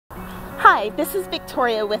Hi, this is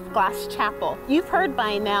Victoria with Glass Chapel. You've heard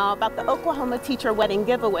by now about the Oklahoma Teacher Wedding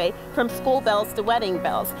Giveaway, From School Bells to Wedding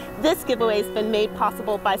Bells. This giveaway has been made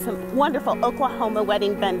possible by some wonderful Oklahoma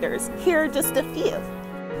wedding vendors. Here are just a few.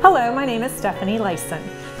 Hello, my name is Stephanie Layson.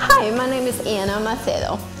 Hi, my name is Anna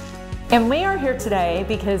Macedo. And we are here today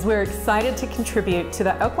because we're excited to contribute to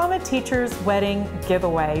the Oklahoma Teachers Wedding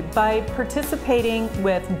Giveaway by participating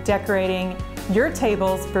with decorating your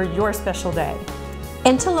tables for your special day.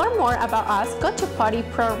 And to learn more about us, go to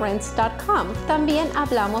partyprorents.com. También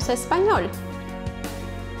hablamos español.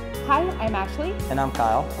 Hi, I'm Ashley. And I'm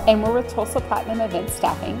Kyle. And we're with Tulsa Platinum Event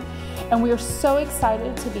Staffing. And we are so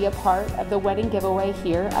excited to be a part of the wedding giveaway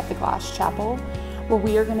here at the Glass Chapel, where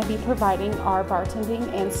we are going to be providing our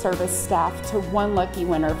bartending and service staff to one lucky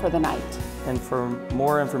winner for the night. And for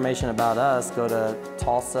more information about us, go to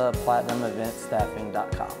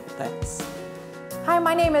tulsaplatinumeventstaffing.com. Thanks. Hi,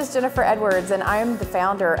 my name is Jennifer Edwards and I'm the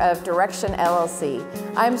founder of Direction LLC.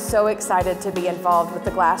 I'm so excited to be involved with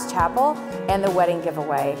the Glass Chapel and the wedding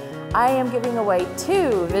giveaway. I am giving away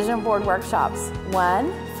 2 vision board workshops,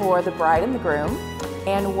 one for the bride and the groom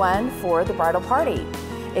and one for the bridal party.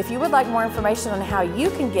 If you would like more information on how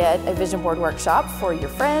you can get a vision board workshop for your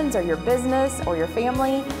friends or your business or your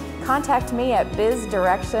family, contact me at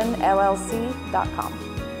bizdirectionllc.com.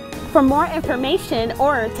 For more information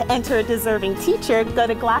or to enter a deserving teacher, go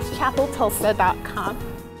to glasschapeltulsa.com.